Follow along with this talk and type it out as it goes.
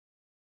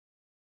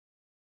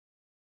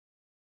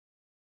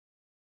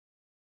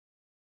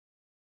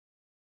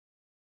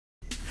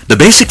The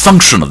basic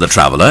function of the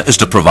traveller is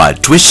to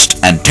provide twist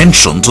and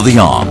tension to the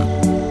yarn.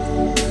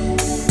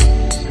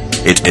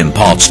 It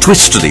imparts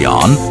twist to the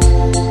yarn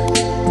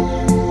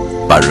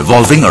by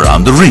revolving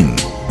around the ring.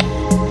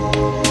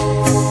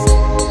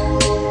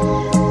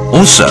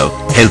 Also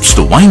helps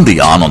to wind the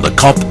yarn on the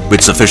cop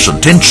with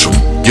sufficient tension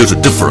due to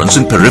difference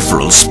in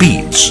peripheral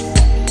speeds.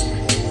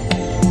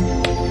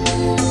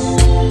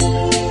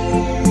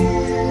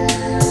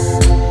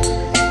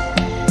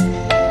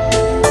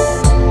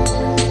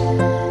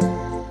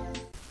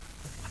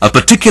 A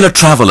particular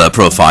traveller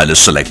profile is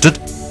selected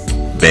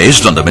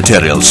based on the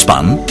material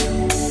spun,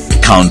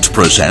 count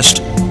processed,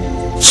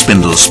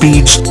 spindle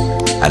speeds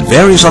and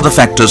various other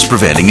factors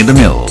prevailing in the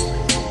mill.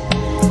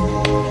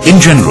 In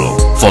general,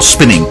 for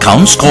spinning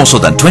counts coarser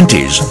than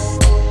 20s,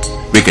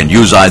 we can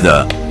use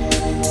either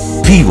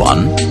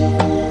P1,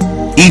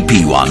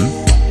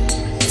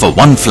 EP1 for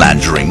 1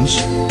 flange rings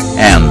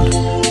and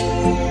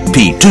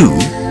P2,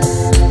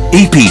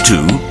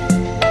 EP2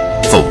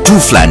 for 2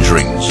 flange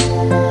rings.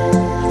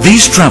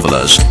 These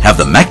travellers have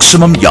the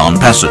maximum yarn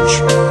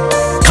passage.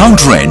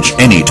 Count range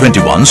any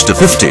 21s to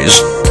 50s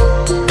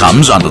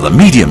comes under the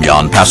medium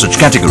yarn passage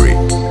category,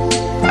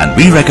 and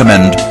we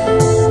recommend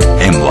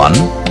M1,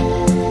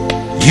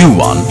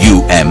 U1,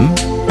 UM,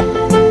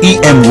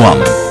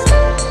 EM1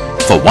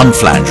 for 1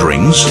 flange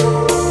rings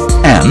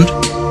and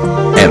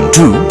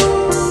M2,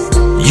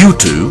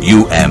 U2,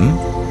 UM,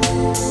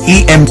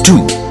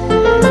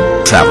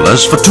 EM2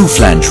 travellers for 2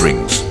 flange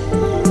rings.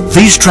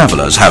 These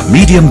travellers have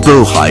medium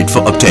bow height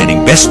for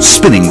obtaining best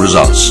spinning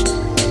results.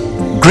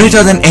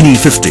 Greater than any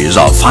 50s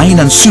are fine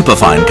and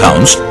superfine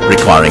counts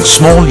requiring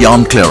small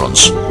yarn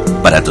clearance,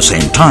 but at the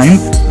same time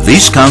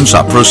these counts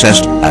are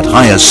processed at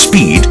higher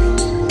speed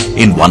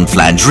in 1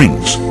 flange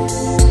rings.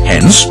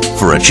 Hence,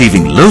 for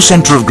achieving low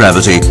centre of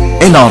gravity,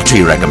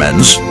 LRT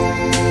recommends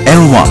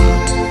L1,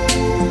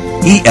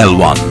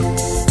 EL1,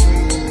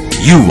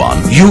 U1,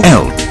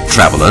 UL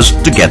travellers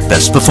to get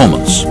best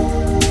performance.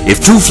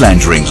 If 2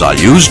 flange rings are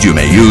used, you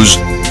may use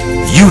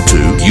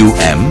U2,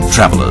 UM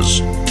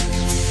travellers.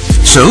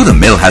 So the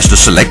mill has to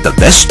select the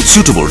best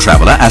suitable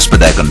traveller as per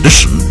their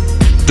condition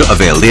to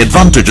avail the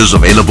advantages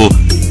available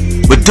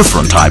with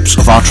different types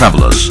of our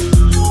travellers.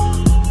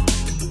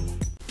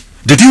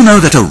 Did you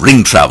know that a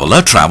ring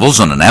traveller travels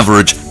on an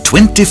average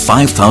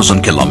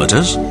 25,000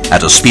 kilometers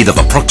at a speed of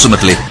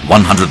approximately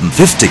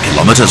 150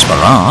 kilometers per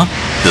hour,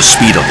 the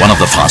speed of one of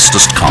the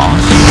fastest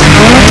cars?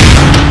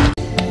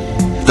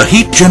 The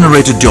heat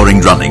generated during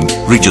running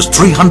reaches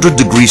 300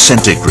 degrees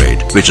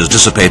centigrade, which is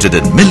dissipated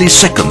in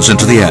milliseconds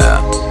into the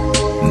air.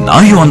 Now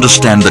you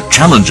understand the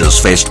challenges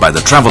faced by the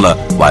traveller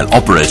while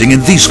operating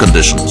in these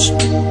conditions.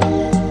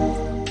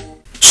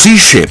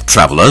 C-shaped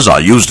travellers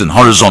are used in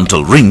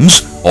horizontal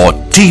rings or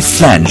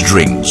T-flanged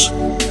rings.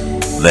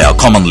 They are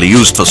commonly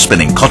used for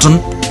spinning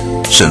cotton,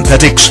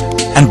 synthetics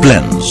and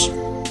blends.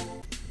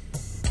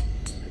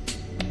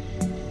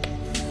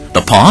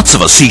 The parts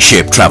of a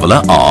C-shaped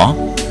traveller are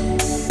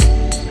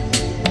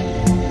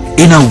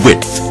inner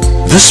width.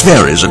 This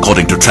varies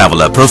according to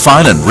traveller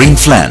profile and ring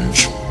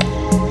flange.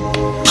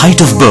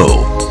 Height of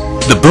bow.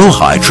 The bow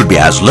height should be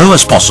as low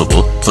as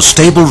possible for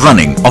stable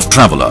running of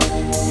traveller.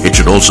 It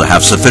should also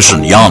have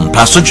sufficient yarn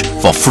passage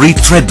for free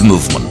thread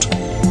movement.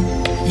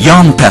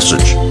 Yarn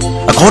passage.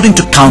 According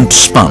to count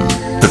spun,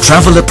 the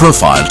traveller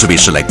profile to be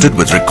selected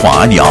with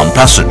required yarn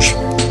passage.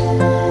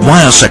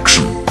 Wire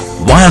section.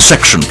 Wire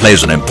section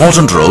plays an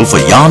important role for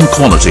yarn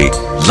quality,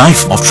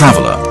 life of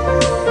traveller.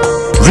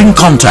 Ring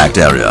contact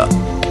area.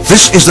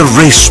 This is the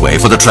raceway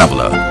for the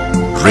traveller.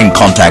 Ring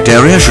contact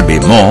area should be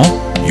more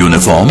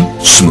uniform,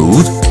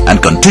 smooth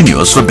and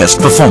continuous for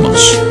best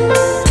performance.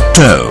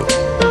 Toe.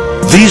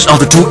 These are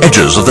the 2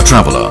 edges of the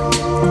traveller.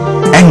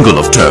 Angle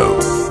of toe.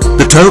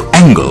 The toe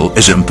angle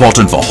is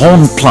important for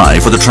horn ply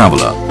for the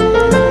traveller.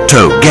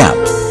 Toe gap.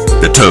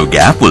 The toe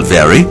gap will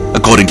vary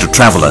according to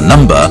traveller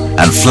number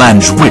and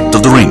flange width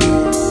of the ring.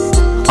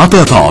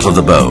 Upper part of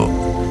the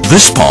bow.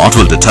 This part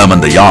will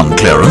determine the yarn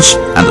clearance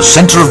and the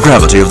centre of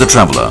gravity of the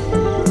traveller.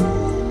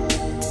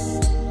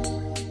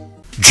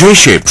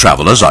 J-shaped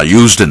travellers are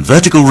used in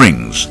vertical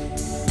rings.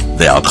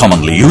 They are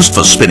commonly used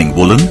for spinning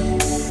woolen,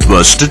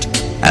 worsted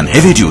and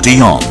heavy-duty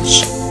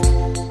yarns.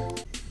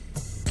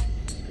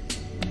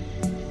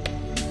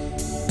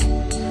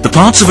 The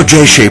parts of a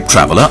J-shaped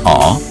traveller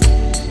are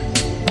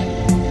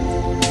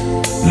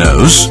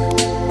nose,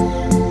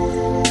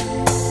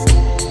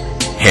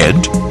 head,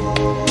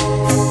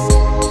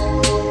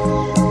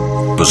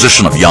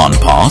 position of yarn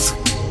path,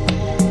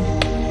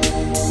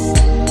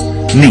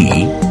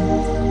 knee,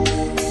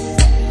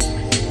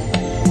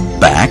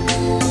 back,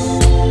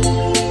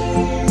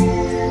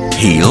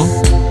 heel,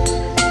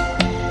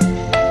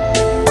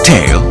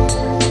 tail,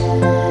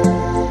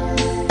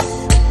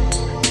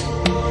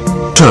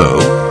 toe,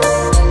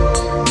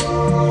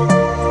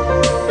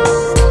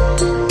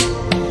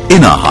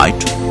 inner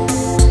height,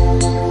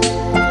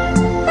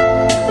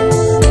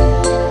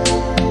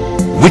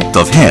 width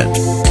of head,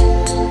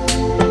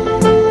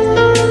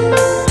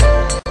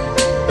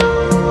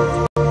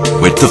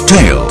 width of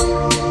tail,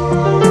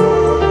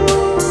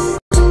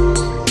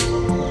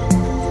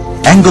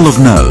 angle of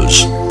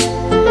nose,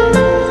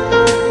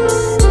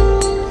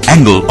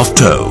 angle of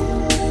toe.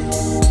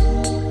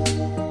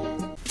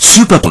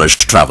 Super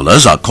polished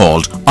travelers are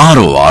called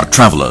ROR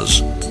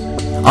travelers.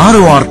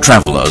 ROR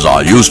travelers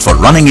are used for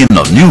running in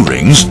of new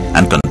rings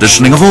and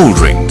conditioning of old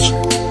rings.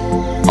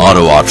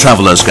 ROR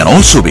travelers can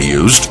also be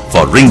used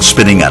for ring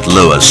spinning at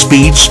lower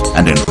speeds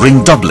and in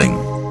ring doubling.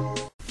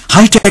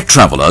 High-tech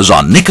travelers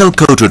are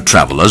nickel-coated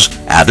travelers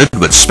added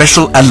with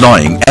special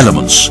alloying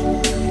elements.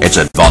 Its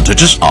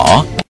advantages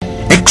are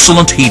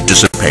excellent heat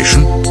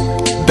dissipation,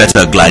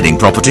 better gliding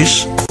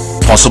properties,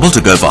 possible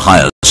to go for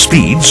higher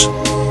speeds,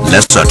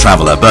 lesser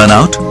traveler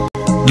burnout,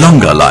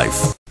 longer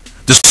life.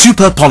 The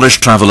super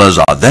polished travelers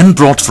are then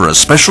brought for a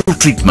special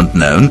treatment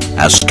known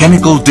as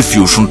chemical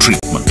diffusion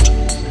treatment.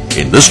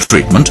 In this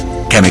treatment,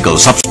 chemical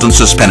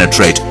substances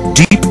penetrate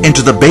deep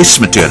into the base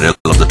material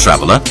of the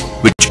traveler,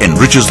 which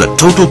enriches the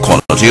total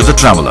quality of the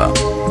traveler.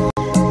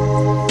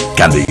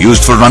 Can be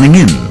used for running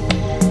in.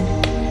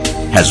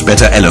 Has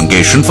better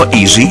elongation for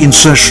easy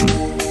insertion.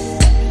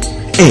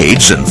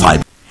 Aids in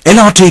fiber.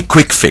 LRT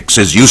Quick Fix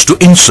is used to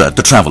insert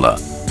the traveler.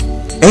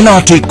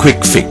 LRT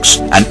Quick Fix,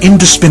 an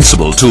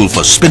indispensable tool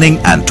for spinning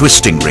and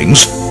twisting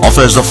rings,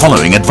 offers the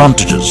following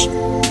advantages.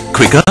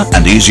 Quicker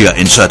and easier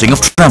inserting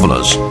of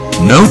travelers.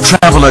 No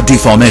traveler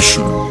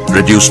deformation.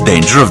 Reduced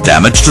danger of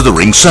damage to the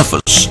ring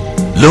surface.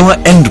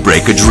 Lower end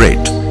breakage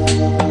rate.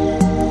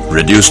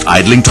 Reduced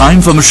idling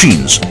time for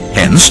machines,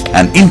 hence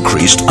an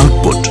increased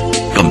output.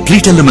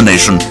 Complete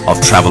elimination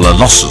of traveler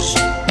losses.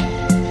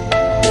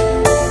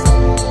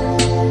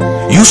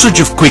 Usage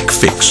of Quick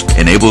Fix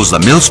enables the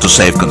mills to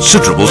save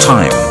considerable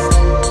time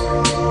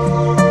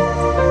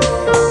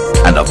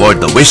and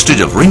avoid the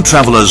wastage of ring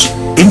travelers,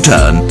 in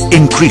turn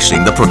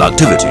increasing the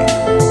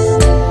productivity.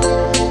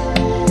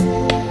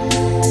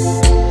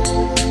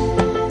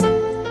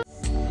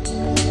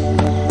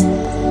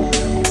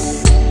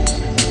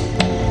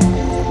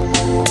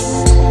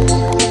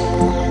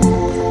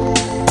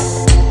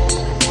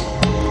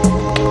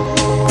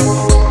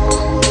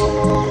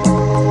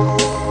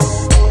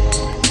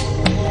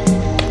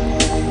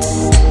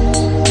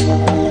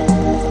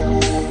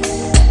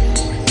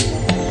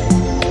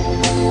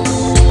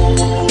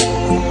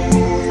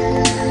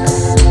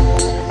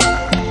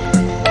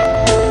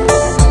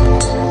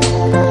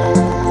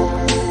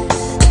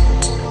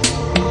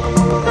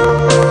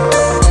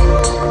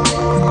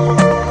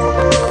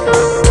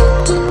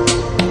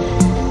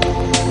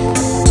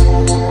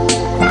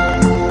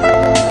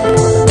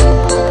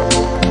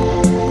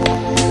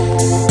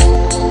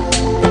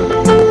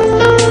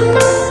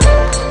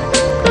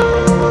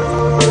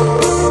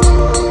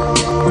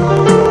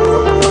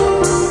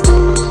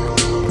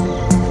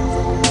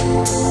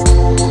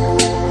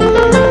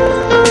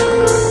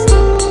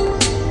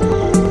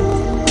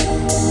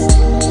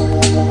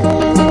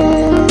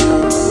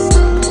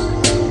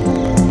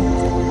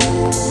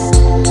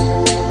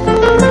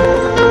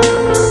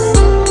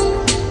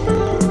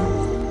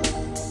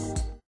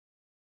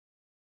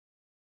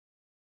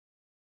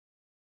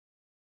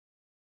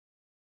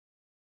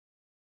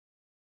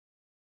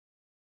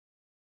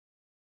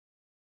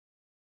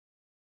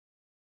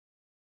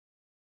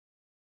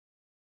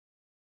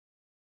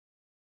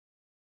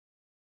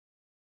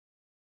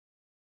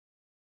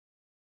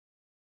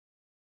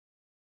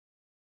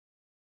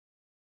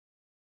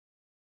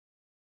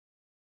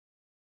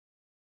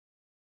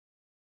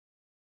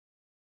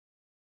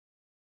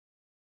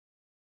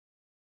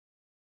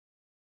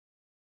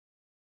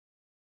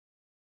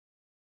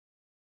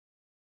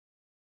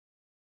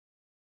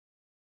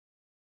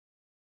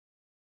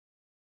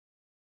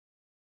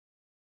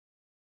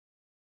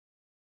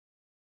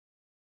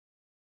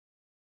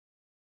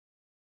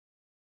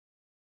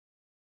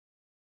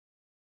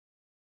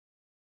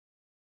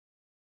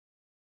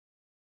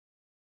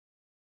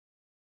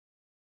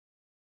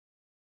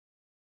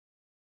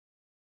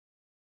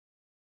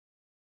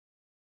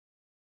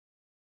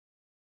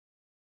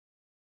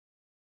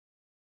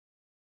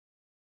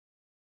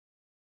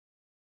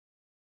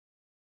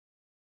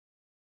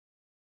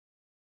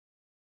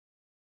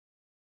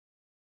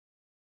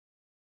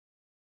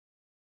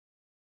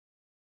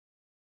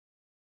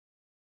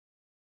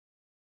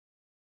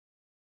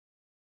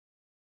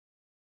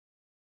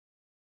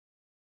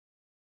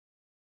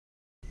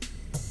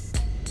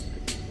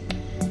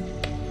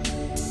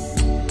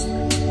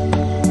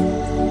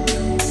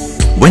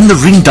 When the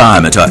ring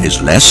diameter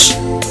is less,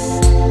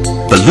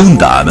 balloon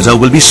diameter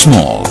will be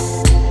small.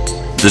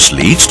 This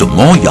leads to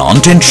more yarn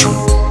tension.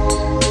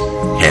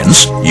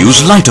 Hence,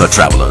 use lighter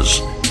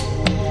travelers.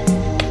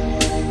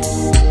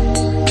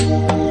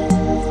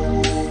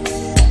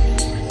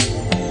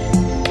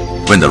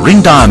 When the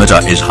ring diameter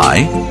is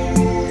high,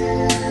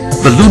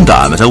 balloon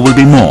diameter will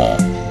be more.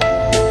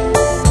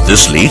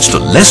 This leads to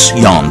less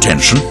yarn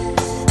tension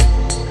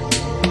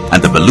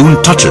and the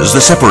balloon touches the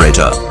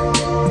separator.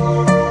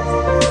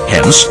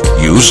 Hence,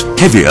 use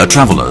heavier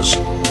travelers.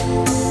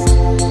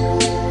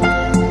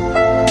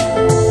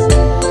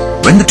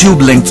 When the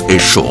tube length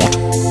is short,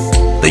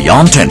 the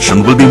yarn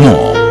tension will be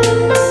more.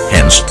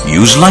 Hence,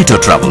 use lighter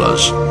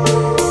travelers.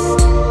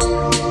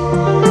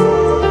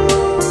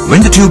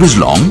 When the tube is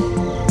long,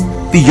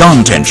 the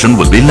yarn tension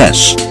will be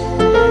less.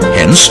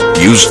 Hence,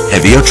 use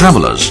heavier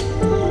travelers.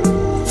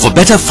 For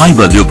better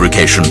fiber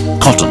lubrication,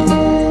 cotton.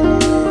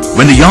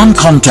 When the yarn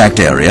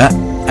contact area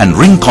and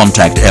ring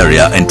contact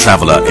area in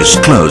traveler is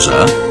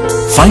closer,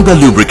 fiber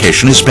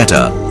lubrication is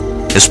better,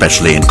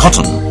 especially in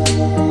cotton.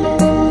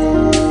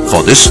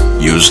 For this,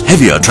 use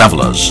heavier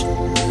travelers.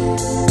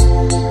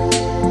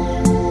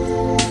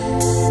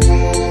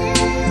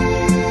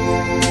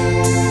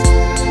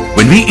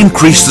 When we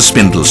increase the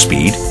spindle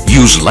speed,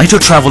 use lighter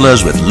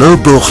travelers with low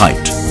bow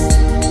height.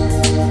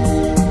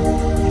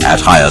 At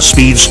higher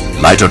speeds,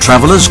 lighter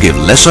travelers give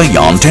lesser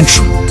yarn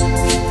tension.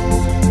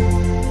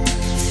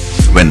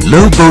 When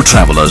low bow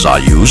travelers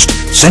are used,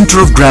 center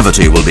of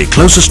gravity will be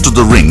closest to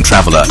the ring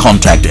traveler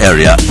contact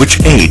area,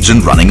 which aids in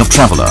running of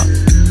traveler.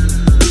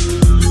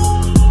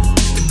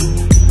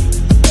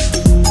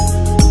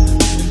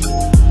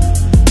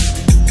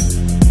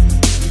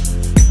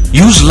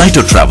 Use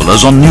lighter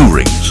travelers on new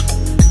rings.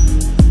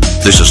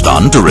 This is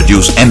done to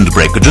reduce end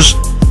breakages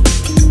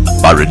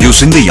by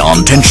reducing the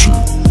yarn tension.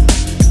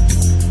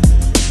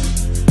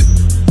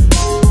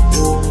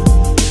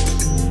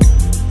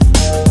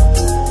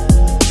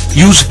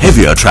 Use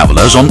heavier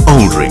travelers on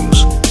old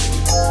rings.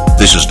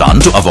 This is done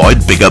to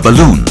avoid bigger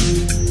balloon.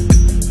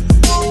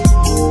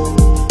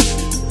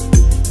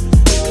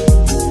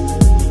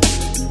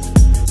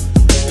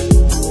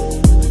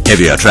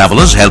 Heavier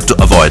travelers help to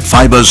avoid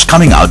fibers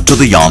coming out to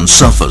the yarn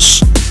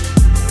surface.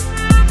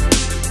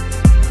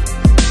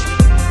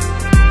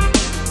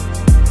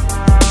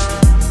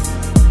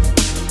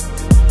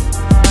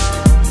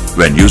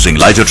 When using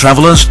lighter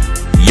travelers,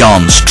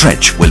 yarn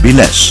stretch will be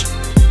less.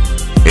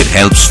 It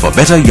helps for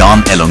better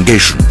yarn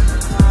elongation.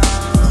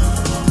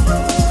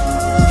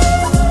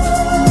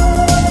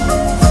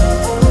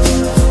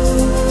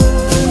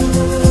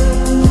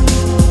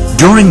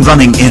 During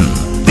running in,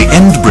 the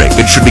end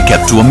breakage should be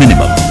kept to a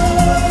minimum.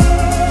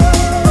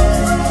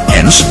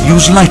 Hence,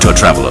 use lighter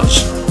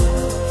travelers.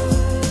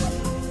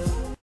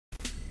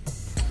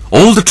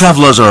 All the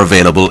travelers are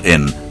available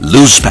in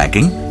loose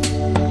packing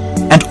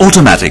and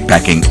automatic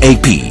packing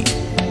AP.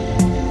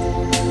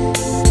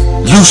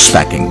 Loose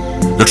packing.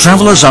 The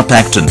travelers are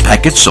packed in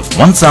packets of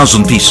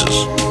 1000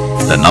 pieces.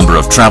 The number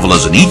of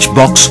travelers in each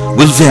box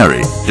will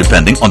vary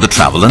depending on the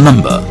traveler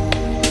number.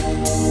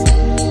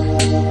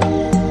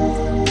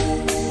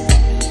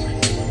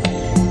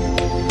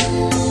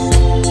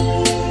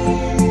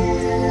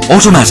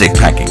 Automatic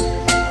packing.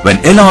 When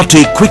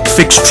LRT quick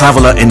fix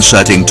traveler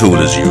inserting tool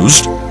is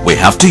used, we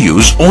have to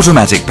use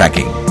automatic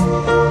packing.